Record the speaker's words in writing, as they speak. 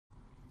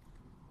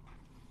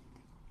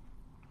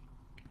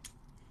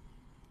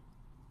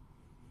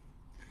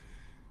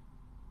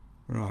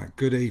Right,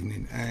 good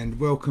evening and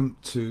welcome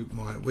to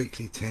my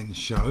weekly 10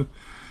 show.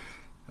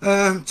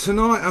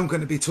 Tonight I'm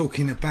going to be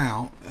talking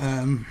about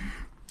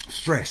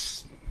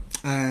stress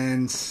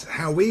and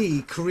how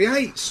we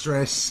create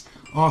stress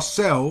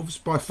ourselves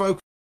by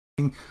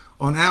focusing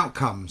on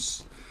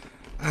outcomes,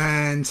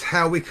 and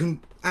how we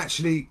can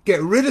actually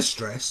get rid of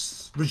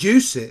stress,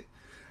 reduce it,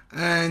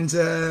 and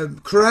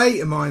create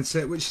a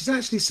mindset which is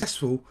actually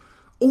successful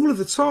all of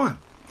the time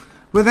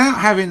without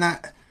having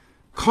that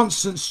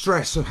constant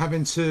stress of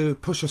having to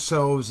push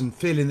ourselves and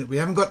feeling that we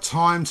haven't got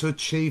time to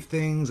achieve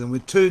things and we're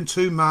doing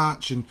too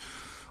much, and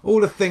all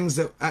the things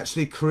that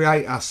actually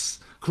create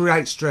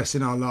stress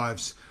in our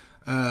lives,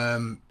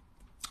 and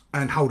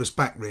hold us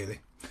back really.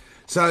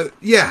 So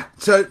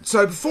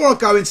before I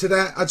go into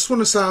that, I just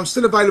want to say I'm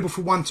still available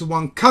for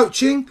one-to-one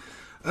coaching.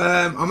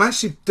 I'm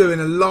actually doing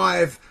a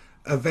live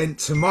event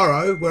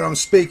tomorrow where I'm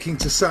speaking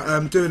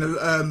to doing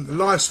a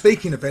live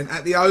speaking event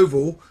at the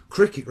Oval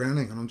Cricket Ground.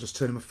 Hang on, I'm just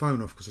turning my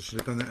phone off because I should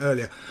have done that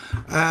earlier.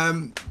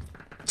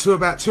 To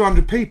about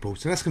 200 people,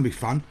 so that's going to be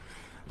fun.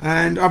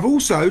 And I've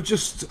also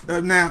just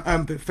now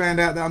found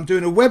out that I'm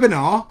doing a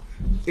webinar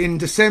in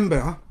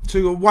December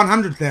to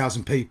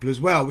 100,000 people as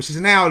well, which is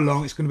an hour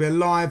long. It's going to be a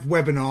live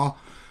webinar,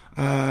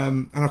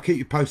 and I'll keep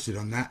you posted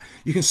on that.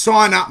 You can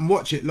sign up and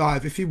watch it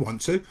live if you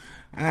want to,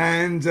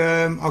 and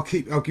I'll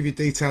give you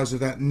details of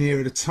that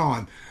nearer the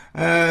time.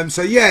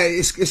 So yeah,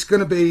 it's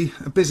going to be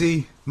a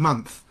busy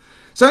month.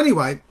 So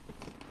anyway,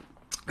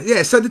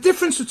 yeah. So the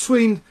difference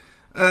between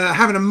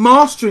having a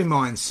mastery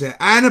mindset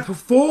and a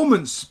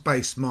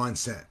performance-based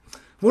mindset.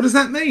 What does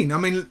that mean? I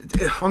mean,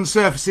 on the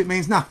surface, it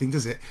means nothing,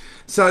 does it?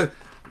 So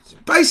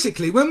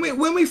basically, when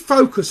we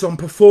focus on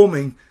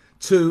performing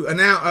to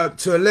a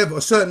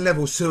certain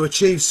level to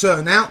achieve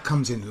certain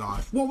outcomes in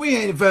life, what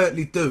we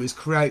inadvertently do is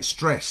create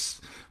stress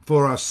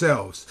for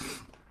ourselves.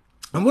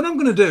 And what I'm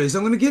going to do is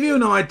I'm going to give you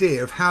an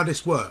idea of how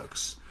this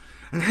works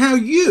and how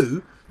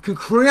you can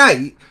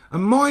create a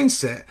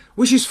mindset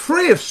which is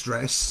free of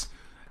stress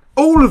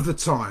all of the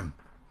time.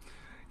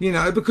 You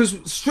know, because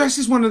stress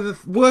is one of the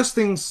worst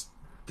things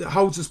that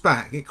holds us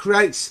back. It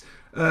creates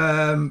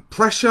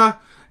pressure.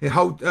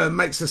 It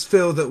makes us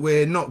feel that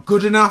we're not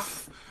good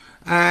enough,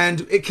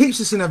 and it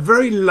keeps us in a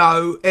very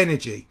low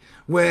energy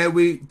where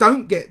we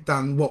don't get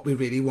done what we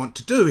really want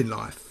to do in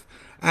life,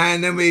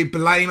 and then we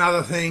blame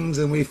other things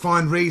and we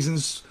find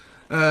reasons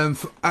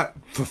for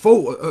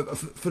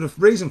the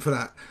reason for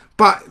that.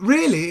 But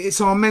really, it's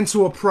our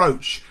mental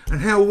approach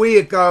and how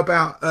we go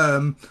about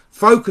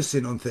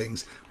focusing on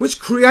things which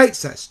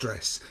creates that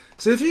stress.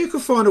 So if you can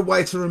find a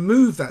way to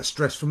remove that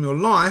stress from your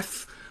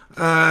life,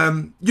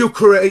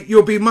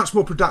 you'll be much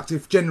more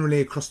productive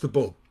generally across the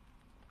board.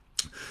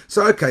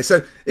 So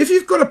if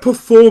you've got a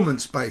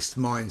performance-based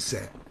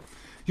mindset,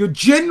 you're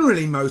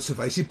generally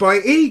motivated by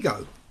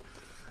ego.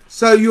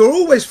 So you're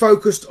always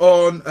focused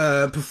on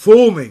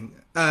performing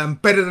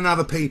better than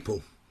other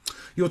people.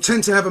 You'll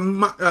tend to have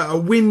a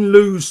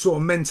win-lose sort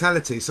of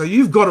mentality. So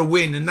you've got to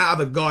win and that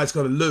other guy's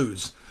got to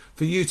lose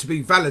for you to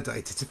be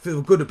validated, to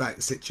feel good about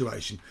the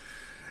situation.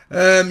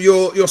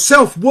 Your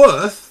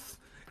self-worth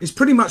is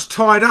pretty much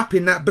tied up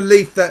in that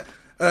belief that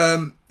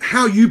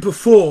how you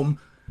perform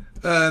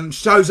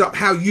shows up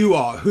how you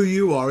are, who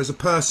you are as a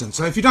person.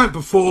 So if you don't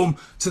perform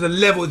to the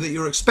level that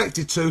you're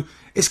expected to,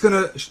 it's going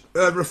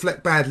to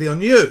reflect badly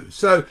on you.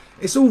 So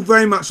it's all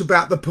very much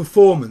about the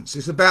performance.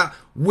 It's about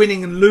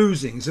winning and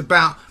losing. It's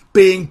about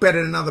being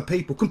better than other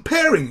people,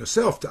 comparing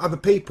yourself to other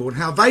people and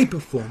how they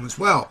perform as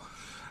well,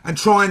 and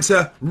trying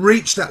to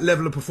reach that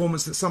level of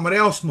performance that somebody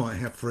else might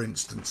have, for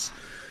instance.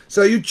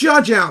 So you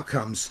judge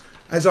outcomes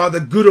as either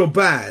good or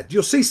bad.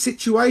 You'll see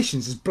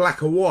situations as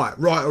black or white,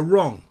 right or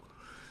wrong.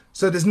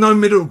 So there's no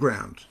middle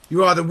ground.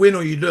 You either win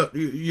or you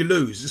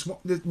lose.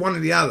 It's one or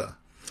the other.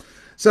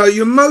 So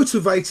you're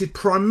motivated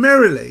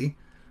primarily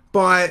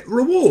by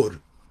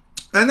reward.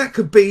 And that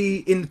could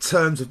be in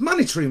terms of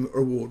monetary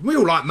reward. We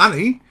all like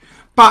money,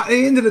 but at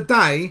the end of the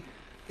day,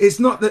 it's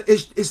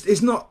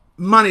not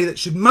money that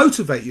should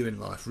motivate you in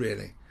life,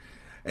 really.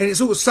 And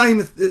it's all the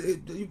same.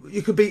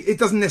 It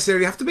doesn't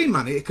necessarily have to be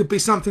money. It could be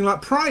something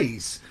like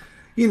praise.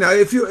 You know,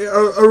 if you're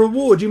a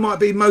reward, you might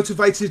be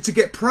motivated to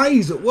get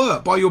praise at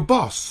work by your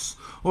boss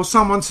or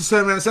someone to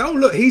turn around and say, "Oh,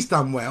 look, he's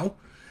done well."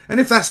 And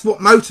if that's what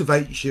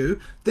motivates you,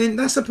 then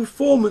that's a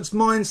performance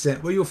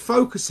mindset where you're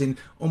focusing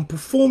on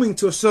performing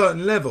to a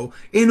certain level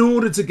in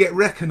order to get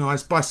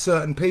recognised by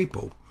certain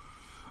people,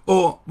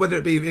 or whether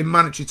it be in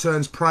monetary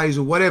terms, praise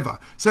or whatever.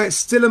 So it's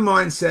still a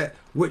mindset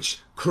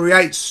which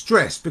creates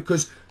stress,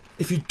 because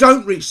if you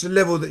don't reach the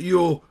level that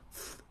you're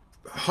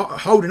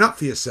holding up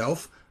for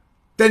yourself,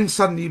 then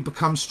suddenly you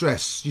become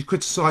stressed. You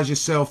criticise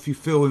yourself, you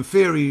feel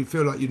inferior, you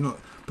feel like you've not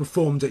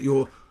performed at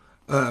your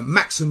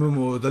maximum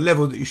or the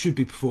level that you should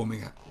be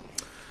performing at.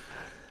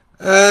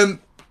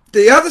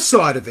 The other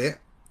side of it,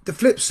 the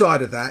flip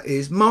side of that,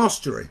 is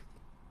mastery.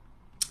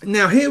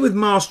 Now here with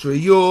mastery,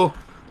 you're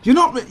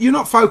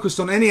not focused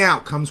on any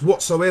outcomes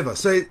whatsoever.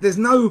 So there's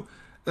no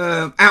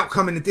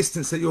outcome in the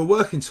distance that you're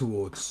working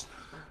towards,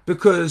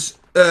 because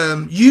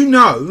you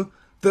know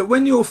that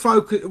when you're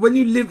focused, when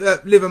you live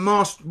a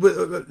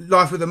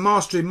life with a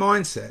mastery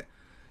mindset,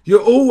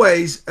 you're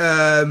always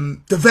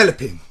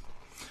developing.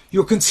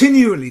 You're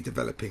continually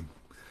developing.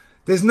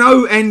 There's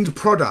no end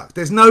product.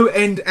 There's no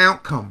end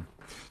outcome.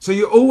 So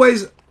you're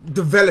always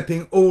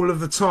developing all of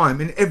the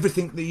time in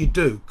everything that you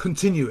do,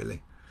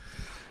 continually.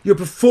 You're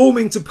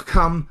performing to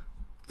become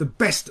the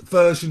best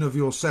version of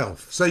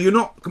yourself. So you're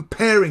not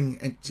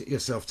comparing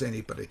yourself to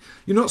anybody.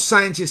 You're not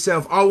saying to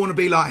yourself, I want to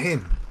be like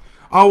him.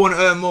 I want to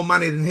earn more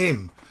money than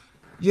him.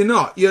 You're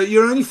not.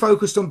 You're only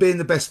focused on being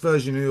the best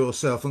version of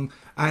yourself.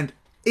 And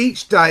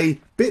each day,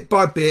 bit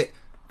by bit,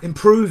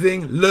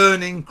 improving,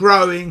 learning,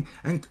 growing,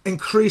 and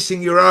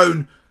increasing your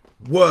own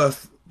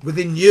worth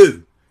within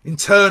you,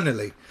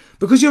 internally.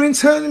 Because you're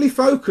internally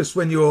focused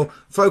when you're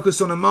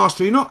focused on a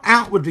mastery. You're not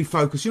outwardly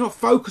focused. You're not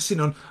focusing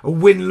on a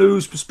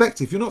win-lose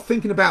perspective. You're not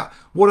thinking about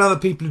what other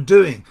people are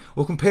doing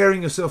or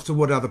comparing yourself to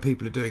what other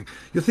people are doing.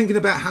 You're thinking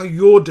about how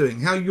you're doing,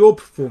 how you're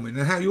performing,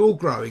 and how you're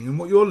growing and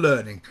what you're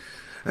learning.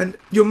 And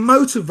you're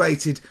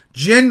motivated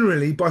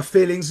generally by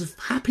feelings of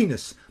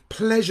happiness,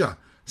 pleasure,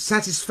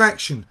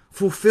 satisfaction,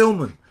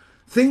 fulfillment,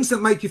 things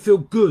that make you feel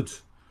good.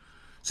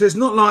 So it's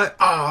not like,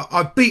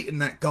 I've beaten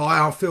that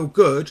guy, I feel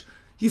good.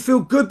 You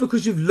feel good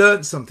because you've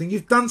learned something,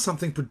 you've done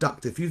something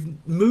productive,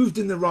 you've moved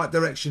in the right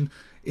direction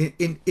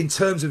in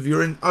terms of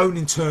your own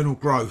internal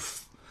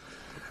growth.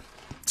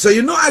 So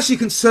you're not actually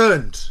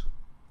concerned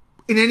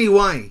in any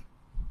way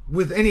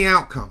with any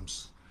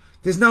outcomes.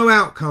 There's no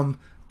outcome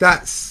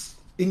that's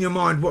in your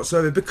mind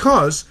whatsoever,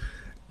 because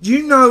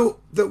you know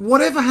that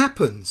whatever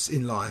happens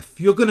in life,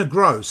 you're going to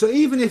grow. So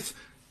even if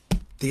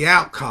the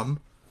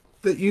outcome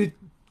that you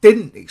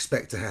didn't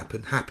expect to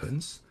happen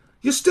happens,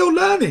 you're still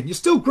learning, you're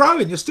still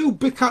growing, you're still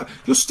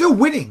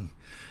winning,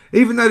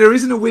 even though there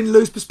isn't a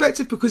win-lose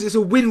perspective, because it's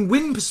a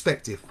win-win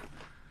perspective.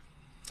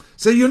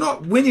 So you're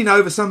not winning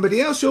over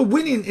somebody else, you're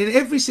winning in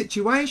every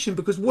situation,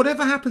 because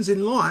whatever happens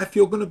in life,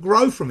 you're going to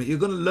grow from it, you're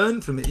going to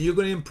learn from it, you're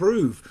going to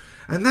improve.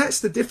 And that's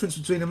the difference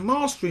between a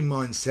mastery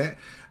mindset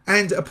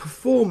and a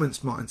performance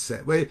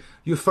mindset, where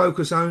you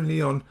focus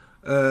only on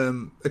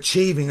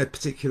achieving a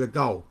particular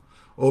goal,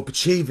 or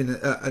achieving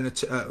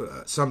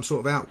some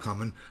sort of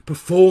outcome and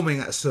performing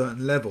at a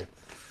certain level.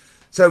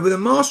 So with a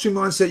mastery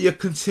mindset, you're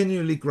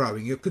continually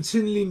growing, you're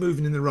continually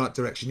moving in the right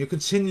direction, you're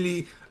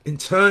continually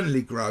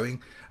internally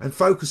growing and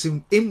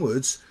focusing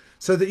inwards,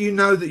 so that you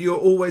know that you're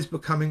always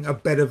becoming a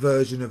better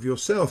version of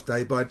yourself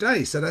day by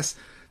day. So that's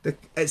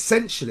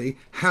essentially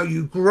how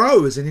you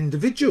grow as an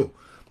individual,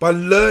 by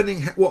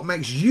learning what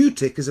makes you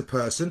tick as a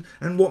person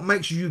and what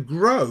makes you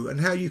grow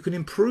and how you can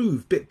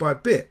improve bit by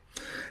bit.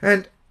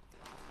 And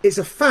it's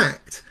a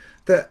fact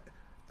that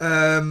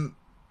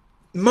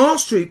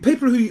mastery,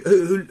 people who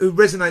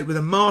resonate with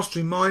a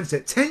mastery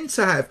mindset tend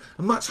to have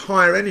a much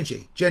higher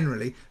energy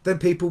generally than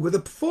people with a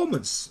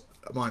performance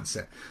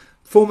mindset.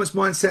 Performance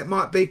mindset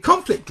might be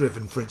conflict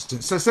driven, for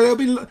instance. So they'll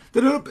be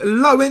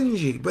low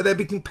energy, but they'll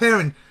be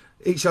comparing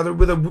each other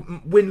with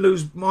a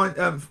win-lose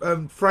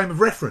frame of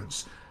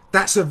reference.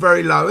 That's a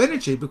very low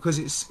energy, because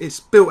it's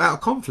built out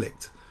of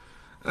conflict.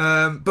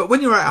 But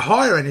when you're at a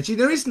higher energy,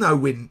 there is no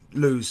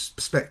win-lose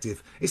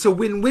perspective. It's a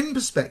win-win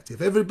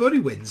perspective. Everybody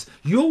wins.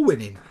 You're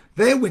winning.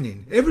 They're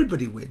winning.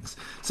 Everybody wins.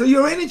 So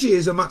your energy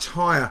is a much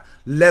higher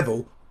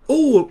level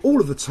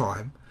all of the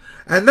time.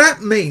 And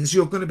that means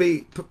you're going to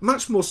be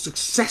much more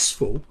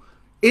successful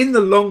in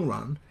the long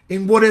run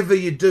in whatever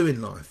you do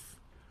in life.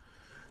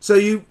 So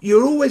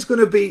you're always going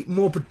to be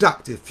more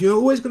productive. You're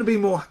always going to be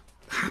more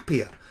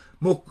happier,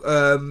 more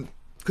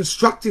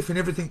constructive in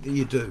everything that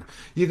you do.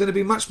 You're going to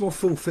be much more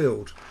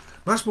fulfilled,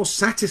 much more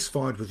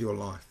satisfied with your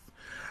life,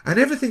 and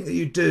everything that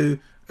you do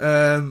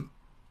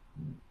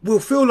will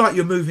feel like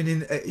you're moving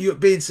in, you're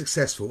being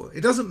successful.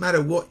 It doesn't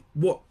matter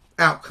what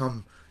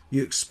outcome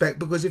you expect,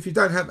 because if you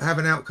don't have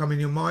an outcome in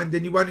your mind,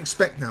 then you won't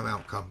expect no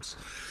outcomes.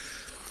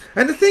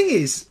 And the thing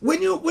is,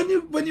 when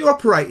you're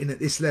operating at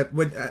this level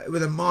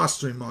with a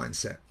mastering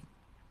mindset,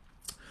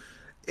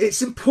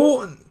 it's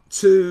important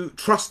to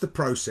trust the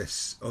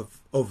process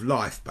of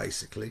life,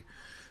 basically,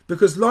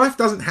 because life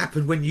doesn't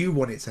happen when you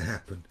want it to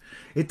happen.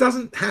 It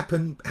doesn't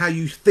happen how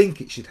you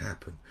think it should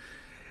happen.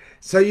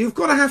 So you've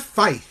got to have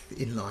faith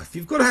in life.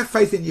 You've got to have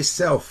faith in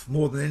yourself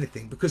more than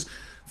anything, because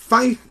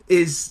faith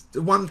is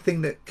the one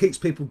thing that keeps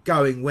people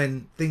going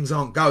when things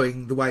aren't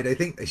going the way they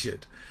think they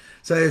should.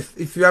 So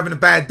if you're having a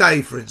bad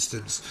day, for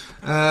instance,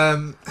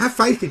 have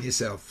faith in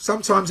yourself.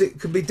 Sometimes it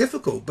can be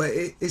difficult, but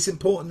it's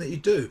important that you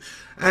do.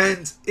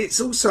 And it's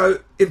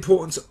also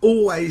important to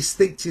always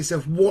think to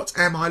yourself, what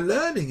am I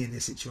learning in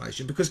this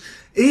situation? Because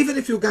even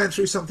if you're going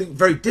through something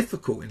very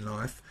difficult in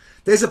life,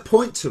 there's a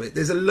point to it.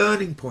 There's a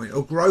learning point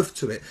or growth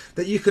to it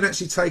that you can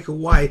actually take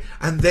away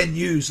and then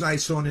use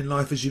later on in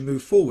life as you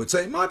move forward. So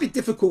it might be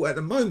difficult at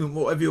the moment,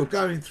 whatever you're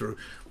going through.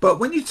 But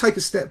when you take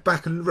a step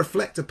back and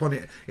reflect upon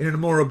it in a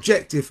more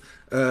objective,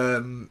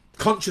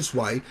 conscious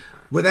way,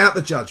 without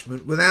the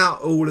judgment, without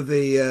all of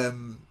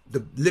the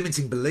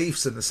limiting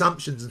beliefs and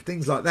assumptions and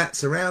things like that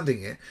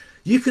surrounding it,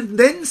 you can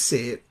then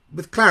see it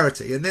with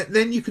clarity, and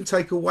then you can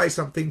take away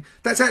something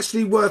that's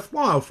actually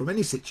worthwhile from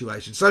any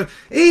situation. So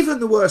even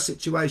the worst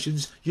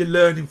situations, you're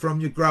learning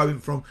from, you're growing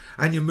from,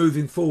 and you're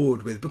moving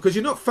forward with, because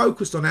you're not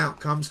focused on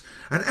outcomes,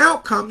 and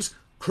outcomes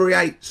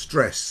create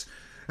stress.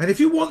 And if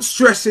you want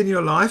stress in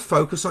your life,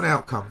 focus on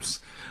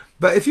outcomes.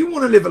 But if you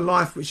want to live a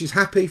life which is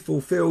happy,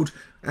 fulfilled,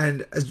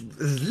 and as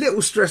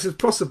little stress as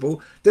possible,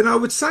 then I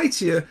would say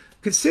to you,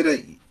 consider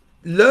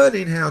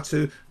learning how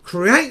to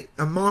create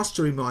a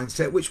mastery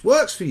mindset which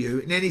works for you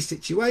in any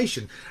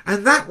situation.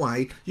 And that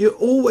way, you're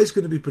always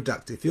going to be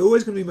productive. You're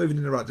always going to be moving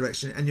in the right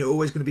direction, and you're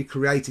always going to be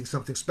creating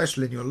something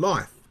special in your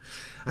life.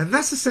 And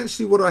that's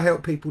essentially what I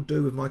help people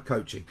do with my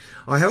coaching.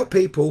 I help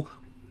people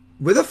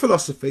with a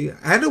philosophy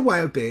and a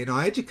way of being.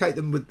 I educate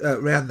them with,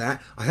 around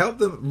that. I help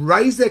them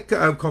raise their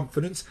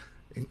confidence,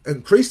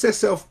 increase their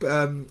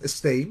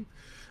self-esteem,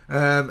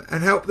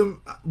 and help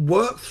them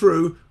work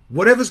through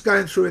whatever's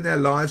going through in their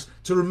lives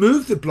to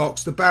remove the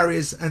blocks, the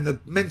barriers, and the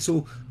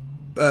mental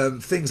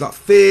things like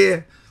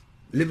fear,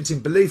 limiting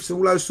beliefs,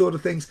 all those sort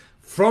of things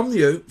from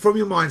your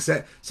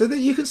mindset, so that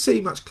you can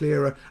see much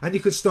clearer and you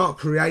can start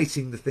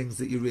creating the things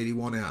that you really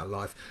want out of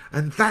life.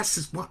 And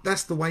that's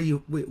the way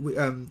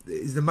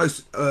is the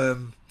most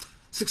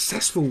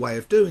successful way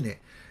of doing it,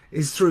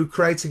 is through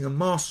creating a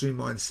mastery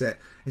mindset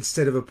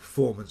instead of a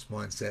performance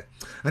mindset.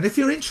 And if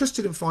you're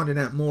interested in finding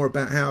out more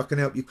about how I can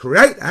help you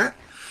create that,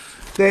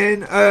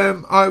 then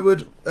I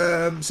would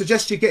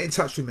suggest you get in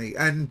touch with me,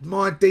 and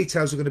my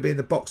details are going to be in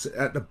the box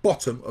at the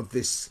bottom of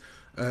this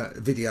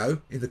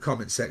video in the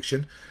comment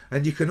section.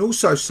 And you can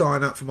also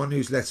sign up for my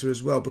newsletter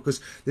as well,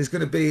 because there's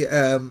going to be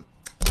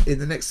in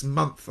the next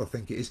month, I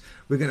think it is,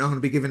 I'm going to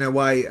be giving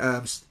away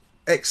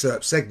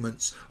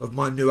segments of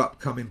my new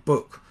upcoming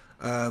book,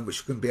 which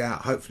is going to be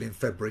out hopefully in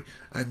February.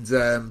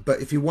 And but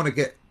if you want to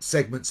get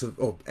segments of,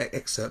 or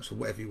excerpts, or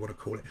whatever you want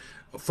to call it,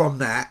 from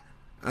that,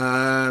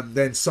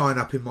 then sign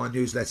up in my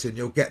newsletter, and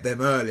you'll get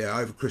them earlier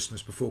over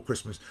Christmas, before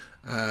Christmas,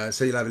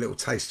 so you'll have a little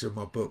taster of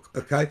my book.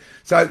 Okay,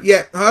 so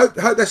yeah, I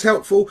hope that's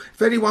helpful.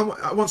 If anyone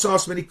wants to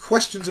ask me any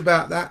questions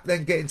about that,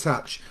 then get in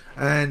touch,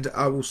 and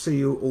I will see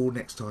you all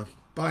next time.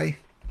 Bye.